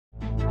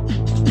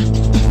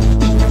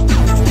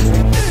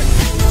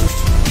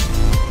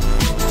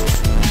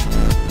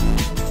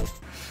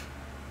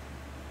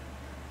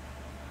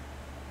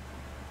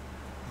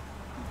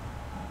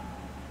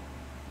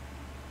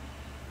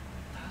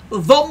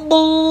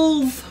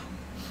Thumbles!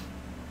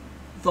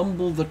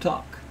 Thumble the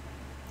Tuck.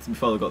 It's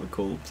before they got the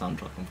cool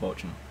soundtrack,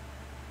 unfortunately.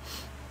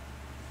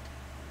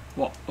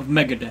 What? Of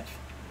Megadeth?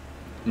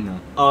 No.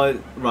 Oh,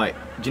 right.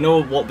 Do you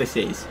know what this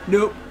is?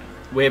 Nope.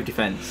 Wave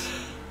defense.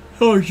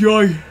 Oh,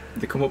 joy.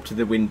 They come up to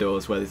the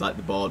windows where there's like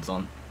the boards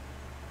on.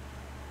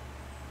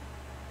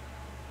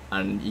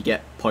 And you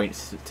get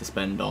points to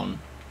spend on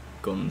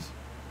guns.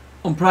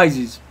 On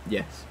prizes?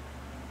 Yes.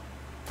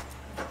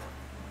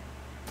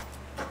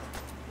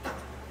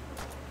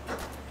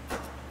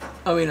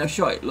 I mean, I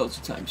shot it lots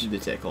of times. They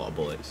take a lot of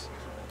bullets,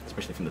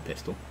 especially from the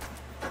pistol.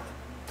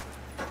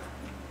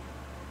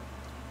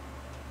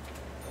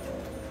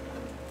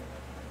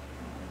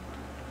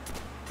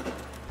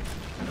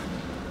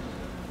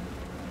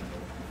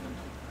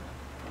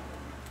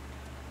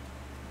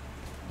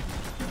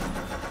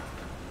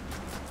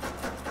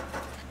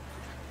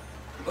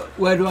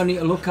 Where do I need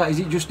to look at? Is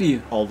it just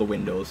here? All the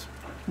windows.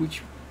 Which?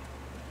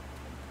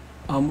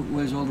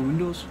 Where's all the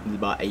windows? There's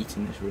about 8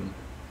 in this room.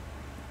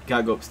 You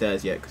can't go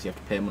upstairs yet because you have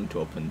to pay money to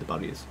open the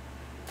barriers.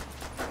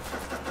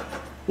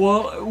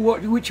 Well,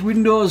 which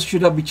windows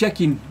should I be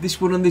checking? This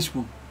one and this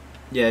one?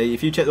 Yeah,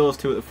 if you check those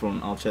 2 at the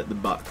front, I'll check the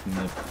back from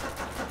the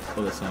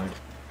other side.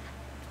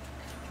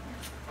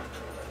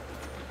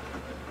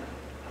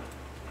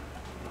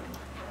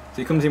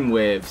 So it comes in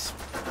waves.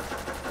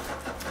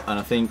 And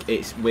I think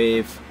it's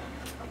wave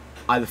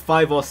either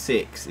 5 or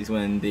 6 is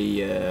when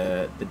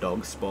the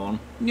dogs spawn.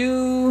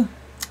 No.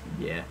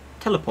 Yeah,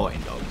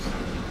 teleporting dogs.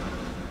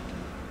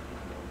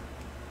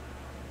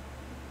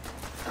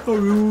 How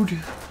rude.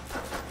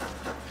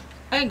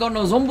 I ain't got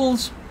no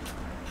zombies.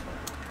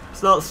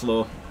 Start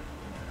slow.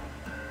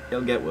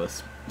 It'll get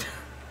worse.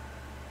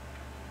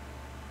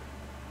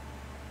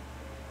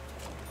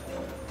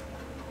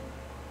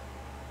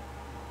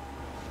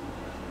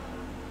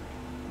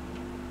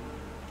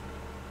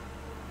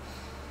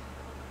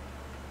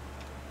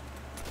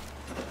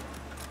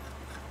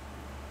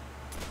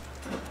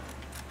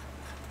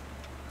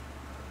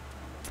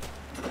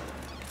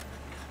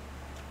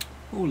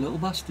 Oh, little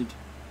bastard.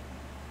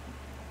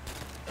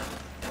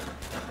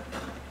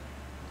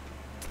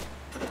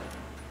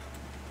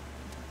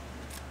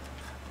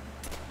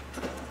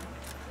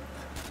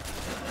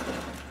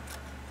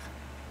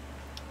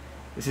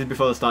 This is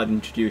before they started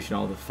introducing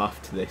all the faff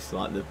to this,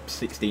 like the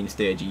 16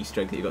 stage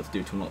Easter egg that you got to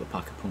do to unlock the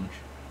Pack-a-Punch.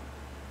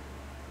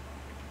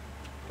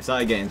 It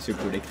started getting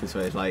super ridiculous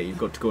where it's like you've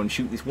got to go and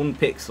shoot this 1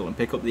 pixel and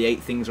pick up the 8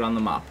 things around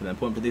the map and then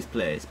put them to this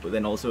place, but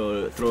then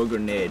also throw a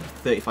grenade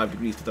 35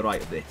 degrees to the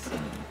right of this.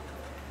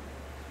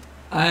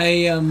 I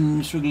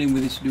am struggling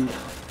with this dude. I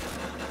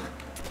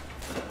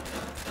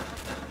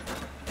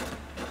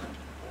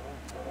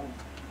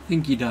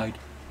think he died.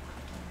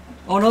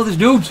 Oh no, there's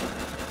dudes!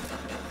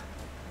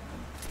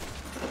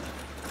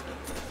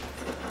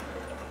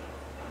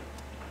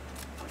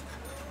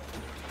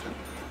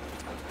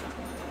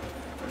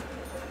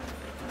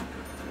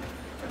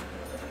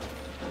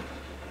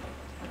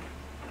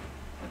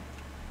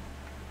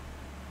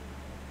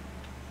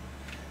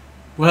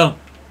 Well,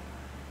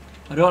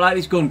 I don't like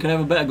this gun. Can I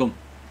have a better gun?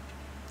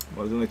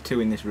 Well, there's only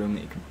 2 in this room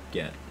that you can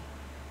get.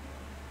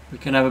 We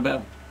can have a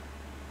better.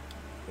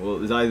 Well,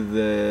 there's either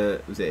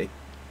the, was it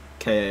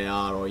a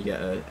KAR or you get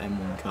a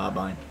M1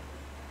 carbine.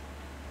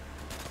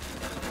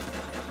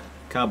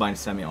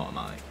 Carbine's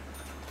semi-automatic.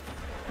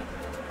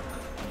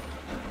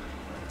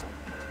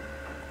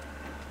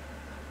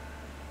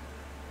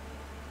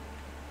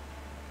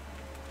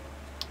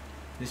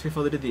 Is this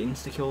before they did the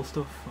insta-kill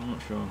stuff? I'm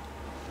not sure.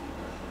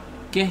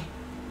 Okay.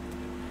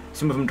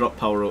 Some of them drop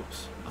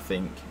power-ups, I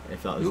think,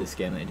 if that was this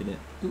game they did it.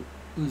 Ooh,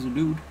 there's a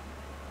dude.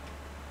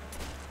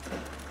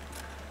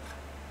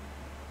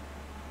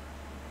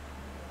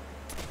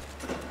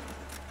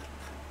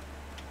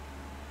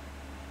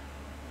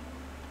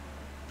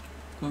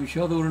 I'm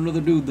sure there was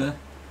another dude there.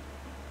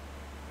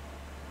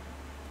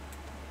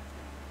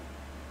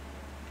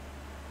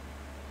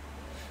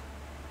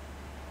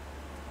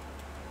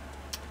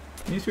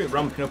 It needs to be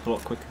ramping up a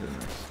lot quicker than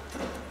this.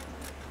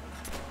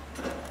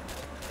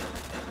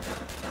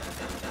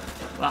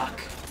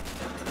 Fuck.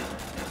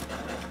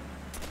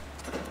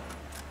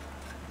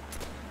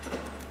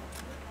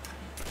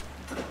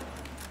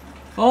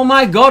 Oh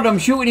my god, I'm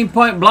shooting him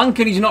point blank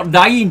and he's not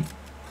dying.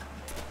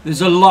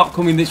 There's a lot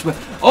coming this way.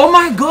 Oh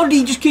my god,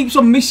 he just keeps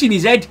on missing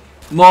his head.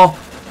 More.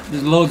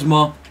 There's loads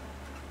more.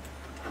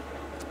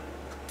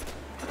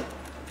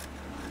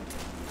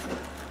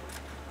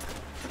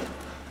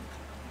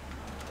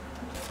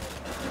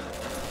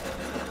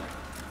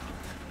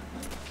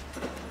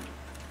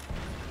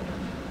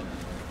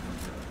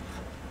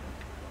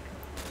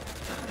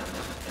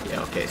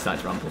 Yeah, okay, it's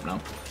starting to ramp up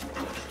now.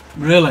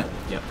 Really?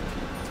 Yep.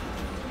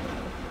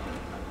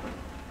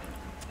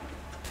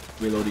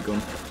 Reloaded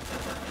gun.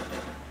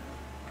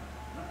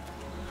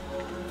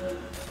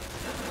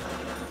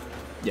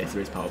 Yes,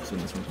 there is power-ups in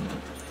this one.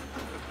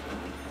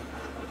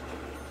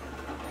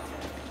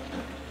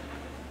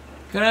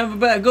 Can I have a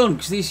better gun?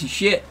 Because this is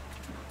shit.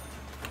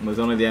 And there's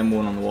only the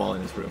M1 on the wall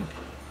in this room.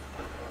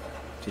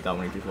 See that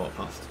one you just walked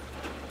past.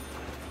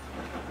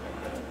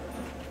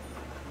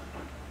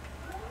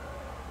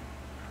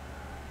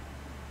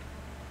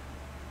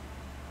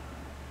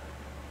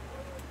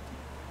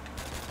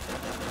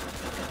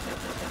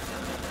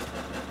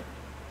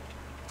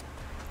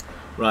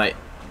 Right,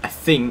 I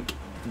think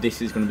this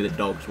is going to be the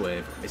dog's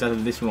wave. It's either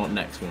this one or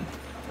next one.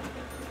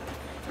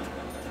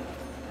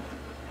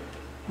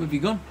 Where have you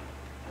gone?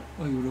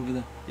 Oh, you were over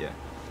there. Yeah.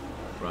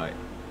 Right.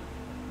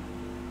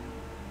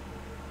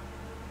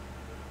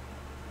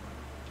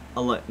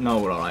 No,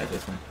 we're alright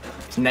this one.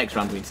 It's next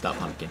round we need to start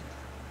panicking.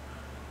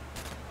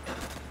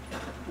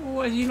 Oh,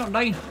 why is he not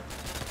dying?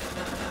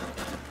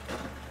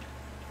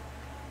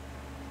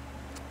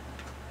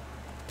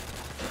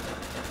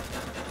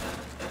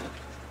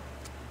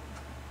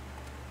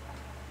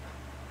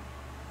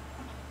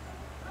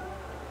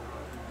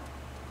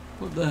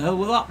 What the hell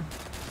was that?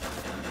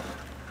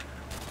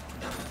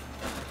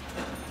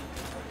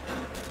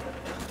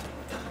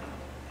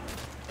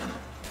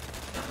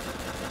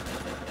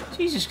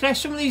 Jesus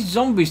Christ, some of these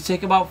zombies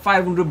take about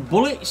 500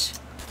 bullets.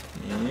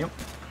 Yep.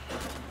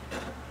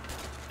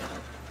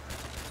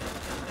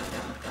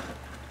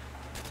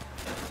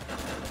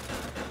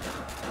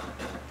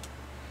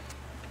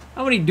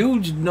 How many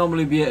dudes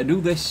normally be able to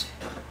do this?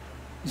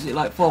 Is it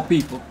like 4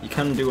 people? You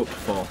can do up to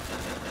 4.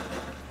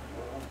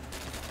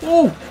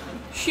 Oh!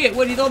 Shit,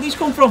 where did all these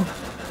come from?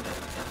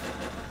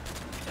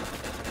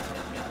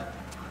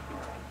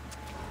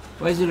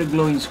 Why is there a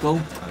glowing skull?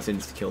 That's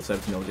insta kill, so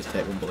everything will just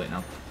take 1 bullet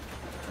now.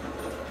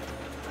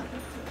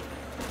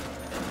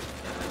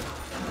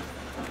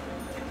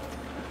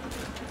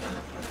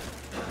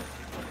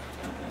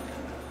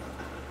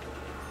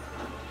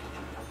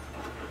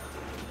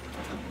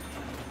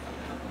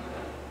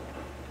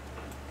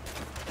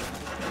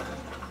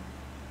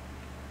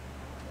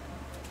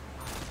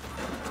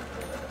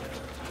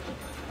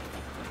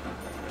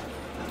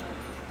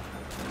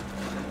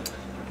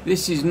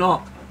 This is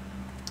not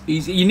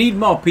easy. You need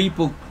more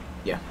people.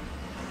 Yeah.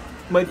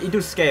 Well, it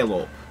does scale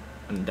up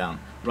and down.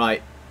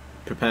 Right,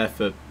 prepare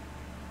for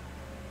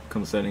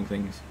concerning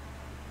things.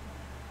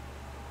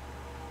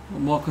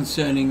 More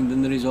concerning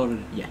than there is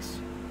already. Yes.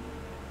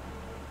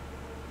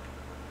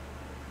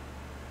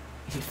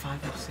 Is it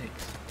 5 or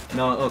 6?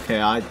 No,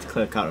 okay, I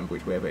clearly can't remember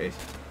which wave it is.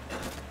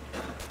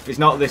 If it's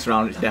not this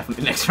round, it's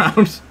definitely next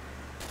round.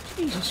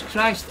 Jesus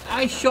Christ,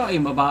 I shot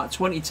him about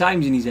 20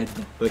 times in his head.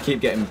 But they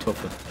keep getting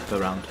tougher per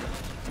round.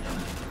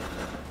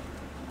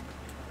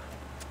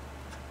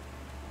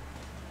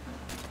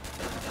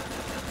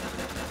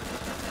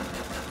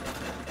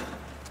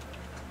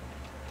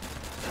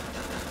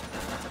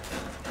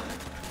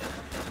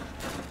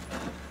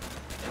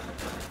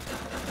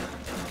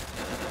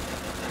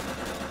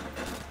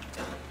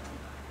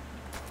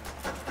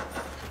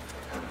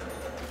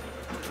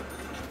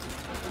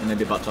 And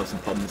maybe about to have some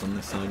problems on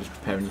this side, just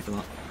preparing you for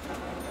that.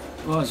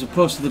 Well, as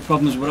opposed to the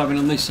problems we're having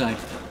on this side.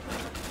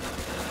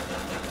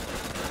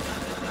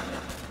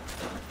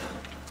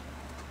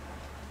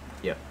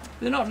 Yep.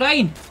 They're not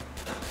dying.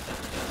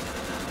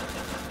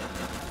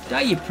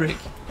 Die, you prick.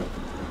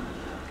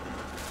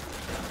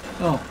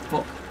 Oh,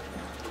 fuck.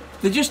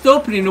 They're just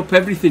opening up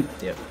everything.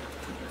 Yep.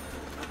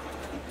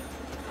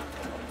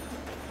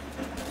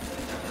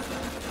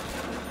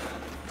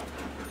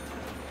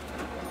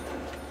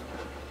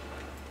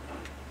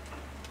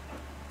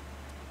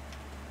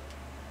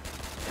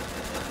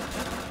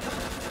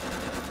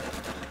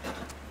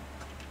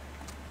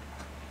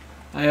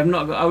 I have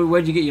not got...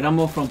 Where'd you get your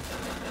ammo from?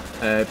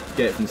 Get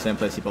it from the same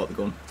place you bought the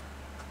gun.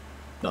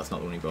 That's not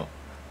the one you bought.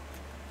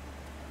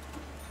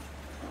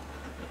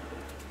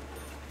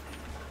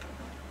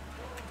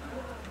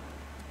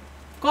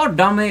 God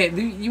damn it!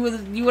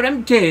 You were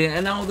empty,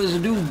 and now there's a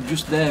dude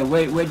just there.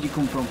 Where'd you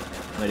come from?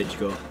 Where did you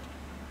go?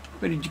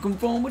 Where did you come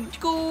from? Where did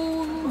you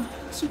go?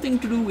 Something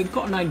to do with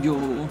Cotton Eye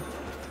Joe.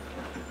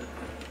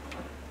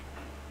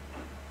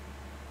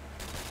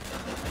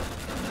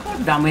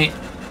 God damn it!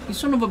 You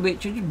son of a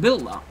bitch! I just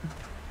built that.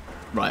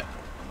 Right.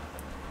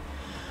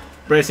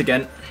 Brace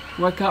again.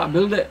 Why can't I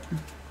build it?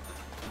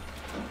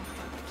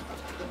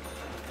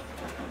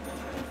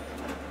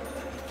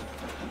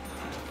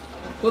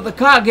 But they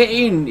can't get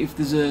in if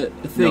there's a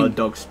thing. No,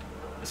 dogs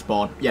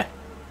spawn. Yeah.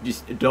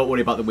 Just don't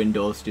worry about the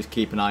windows. Just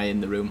keep an eye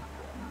in the room.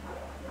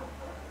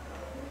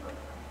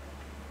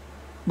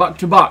 Back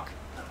to back.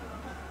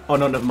 Oh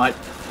no, never mind.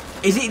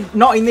 Is it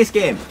not in this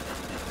game?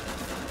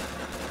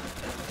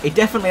 It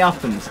definitely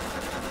happens.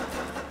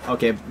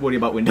 Okay, worry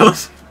about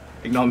windows.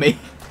 Ignore me.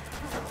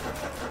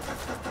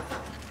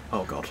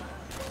 Oh god.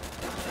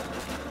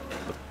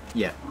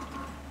 Yeah.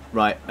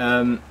 Right.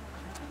 Come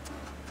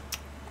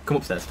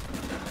upstairs.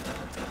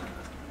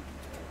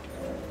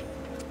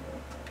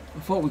 I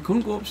thought we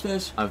couldn't go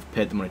upstairs. I've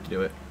paid the money to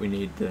do it. We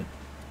need the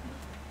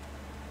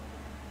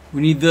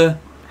We need the...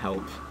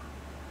 help.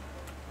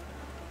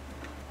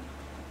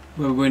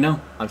 Where are we going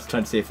now? I'm just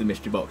trying to see if the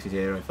mystery box is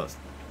here or if that's...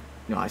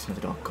 No, I see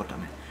the door. God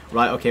damn it.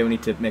 Right, okay, we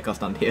need to make our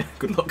stand here.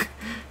 Good luck.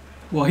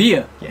 What,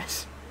 here?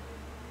 Yes.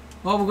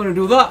 How are we going to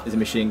do that? There's a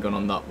machine gun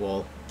on that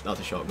wall.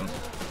 That's a shotgun.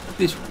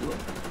 This...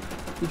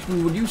 Which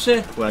one would you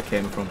say? Where I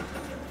came from.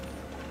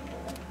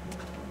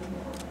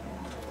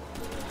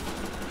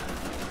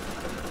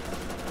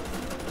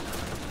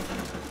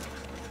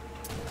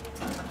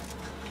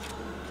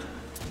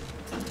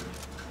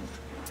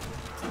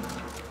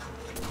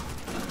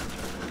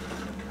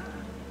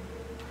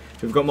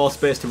 So we've got more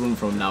space to run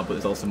from now, but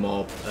there's also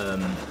more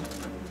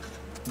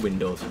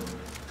windows.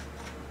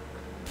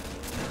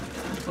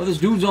 Oh, there's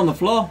dudes on the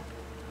floor.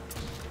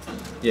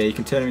 Yeah, you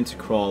can turn them into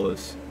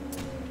crawlers,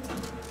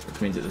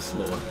 which means that they're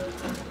slower,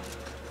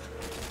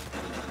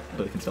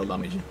 but they can still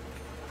damage you.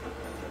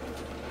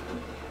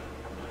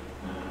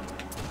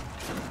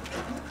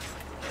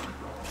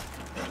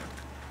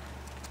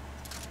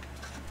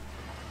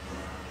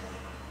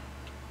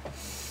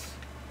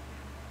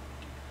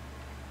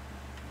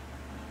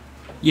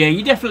 Yeah,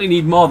 you definitely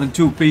need more than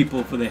 2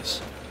 people for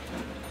this.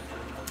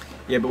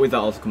 Yeah, but with that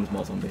also comes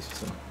more zombies,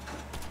 so.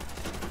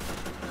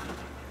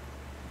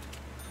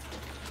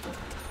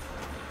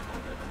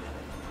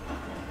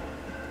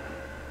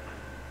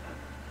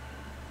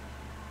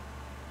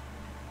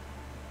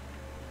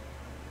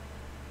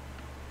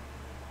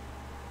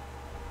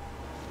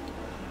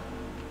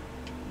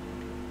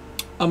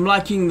 I'm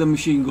liking the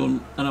machine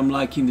gun and I'm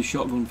liking the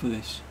shotgun for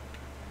this.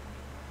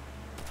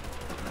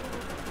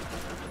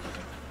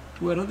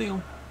 Where are they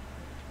all?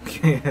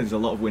 There's a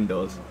lot of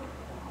windows.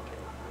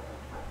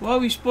 Why are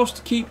we supposed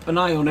to keep an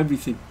eye on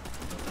everything?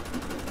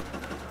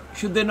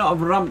 Should they not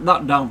have ramped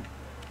that down?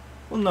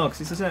 Well, no,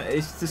 because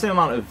it's the same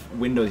amount of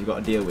windows you've got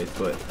to deal with,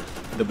 but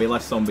there'll be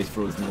less zombies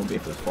for us than there'll be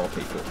if there's 4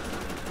 people.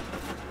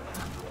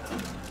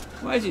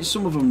 Why is it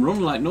some of them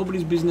run like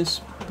nobody's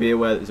business? Be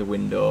aware there's a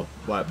window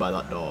right by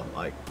that door,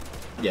 like,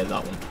 yeah,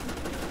 that one.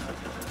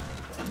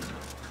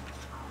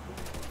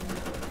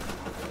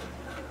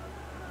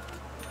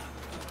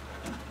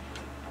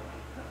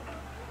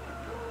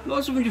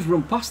 Lots of them just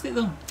run past it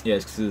though. Yeah,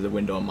 it's because there's a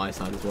window on my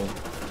side as well.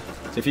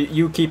 So if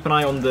you keep an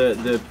eye on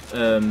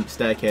the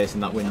staircase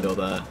in that window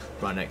there,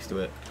 right next to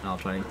it, and I'll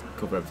try and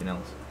cover everything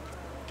else.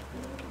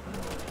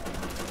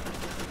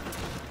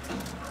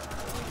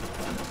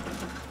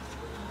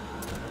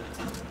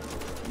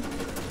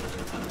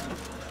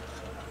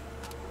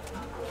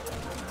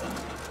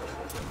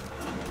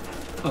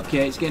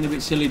 Okay, it's getting a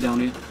bit silly down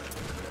here.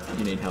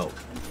 You need help.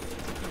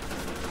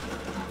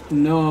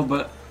 No,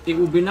 but it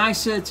would be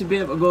nicer to be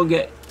able to go and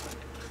get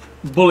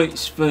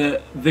bullets for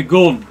the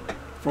gun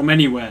from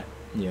anywhere.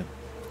 Yeah.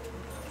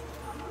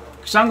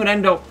 Because I'm going to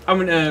end up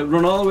having to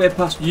run all the way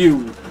past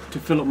you to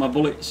fill up my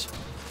bullets.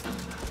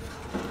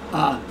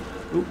 Ah.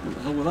 Oop, what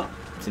the hell was that?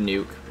 It's a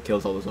nuke. It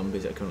kills all the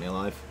zombies that are currently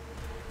alive.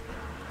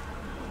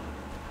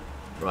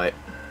 Right.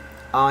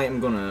 I am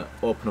going to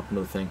open up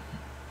another thing.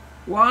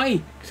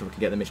 Why? So we can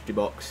get the mystery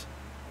box.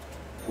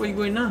 Where are you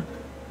going now?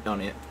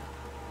 On it.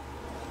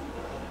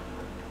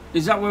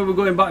 Is that where we're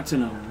going back to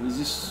now? Is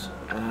this...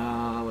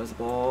 Where's the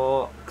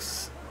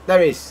box?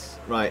 There it is.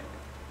 Right.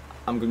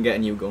 I'm going to get a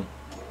new gun.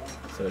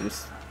 So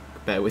just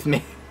bear with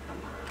me.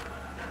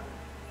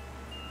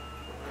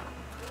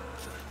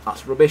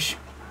 That's rubbish.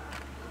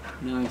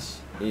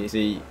 Nice. You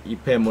see, you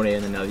pay money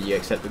and then either you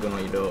accept the gun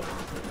or you don't.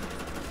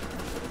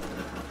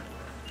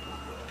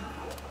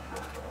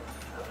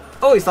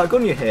 Oh, it's that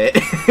gun you hate.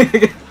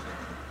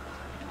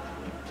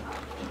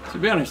 To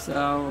be honest,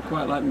 I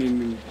quite like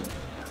me.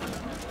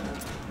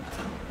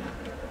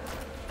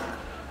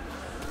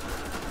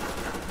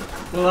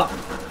 Well,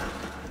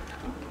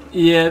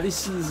 yeah,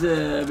 this is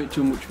a bit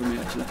too much for me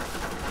actually.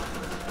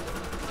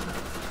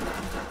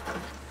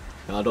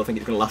 I don't think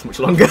it's going to last much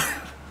longer.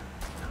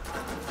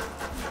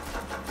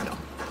 No.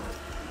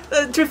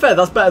 To be fair,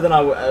 that's better than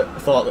I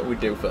thought that we'd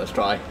do first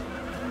try.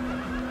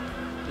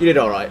 You did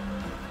alright.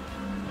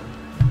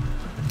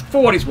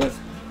 For what it's worth.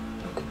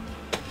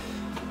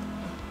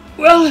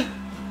 Well,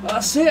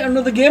 that's it.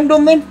 Another game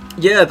done then.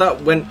 Yeah,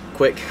 that went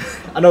quick.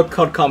 I know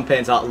COD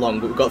campaign's that long,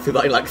 but we got through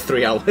that in like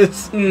 3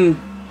 hours.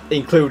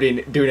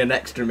 Including doing an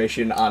extra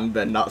mission and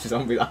then Nazi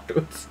zombies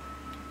afterwards.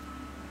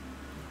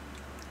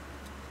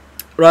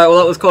 Right, well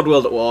that was COD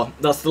World at War.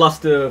 That's the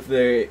last of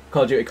the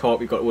Call of Duty Co-op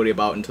we've got to worry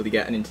about until they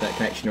get an internet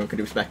connection and we can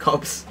do Spec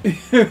Ops.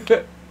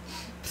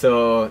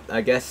 So,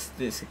 I guess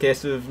it's a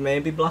case of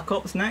maybe Black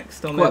Ops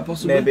next, or Quite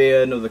possibly. maybe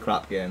another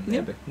crap game,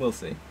 maybe. Yep. We'll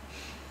see.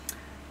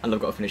 And I've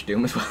got to finish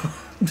Doom as well.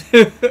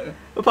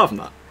 Apart from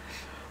that.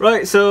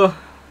 Right, so,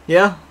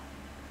 yeah.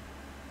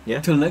 Yeah.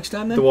 Till next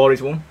time then. The war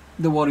is won.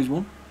 The war is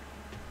won.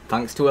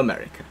 Thanks to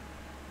America.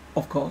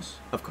 Of course.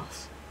 Of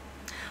course.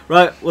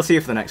 Right, we'll see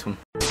you for the next one.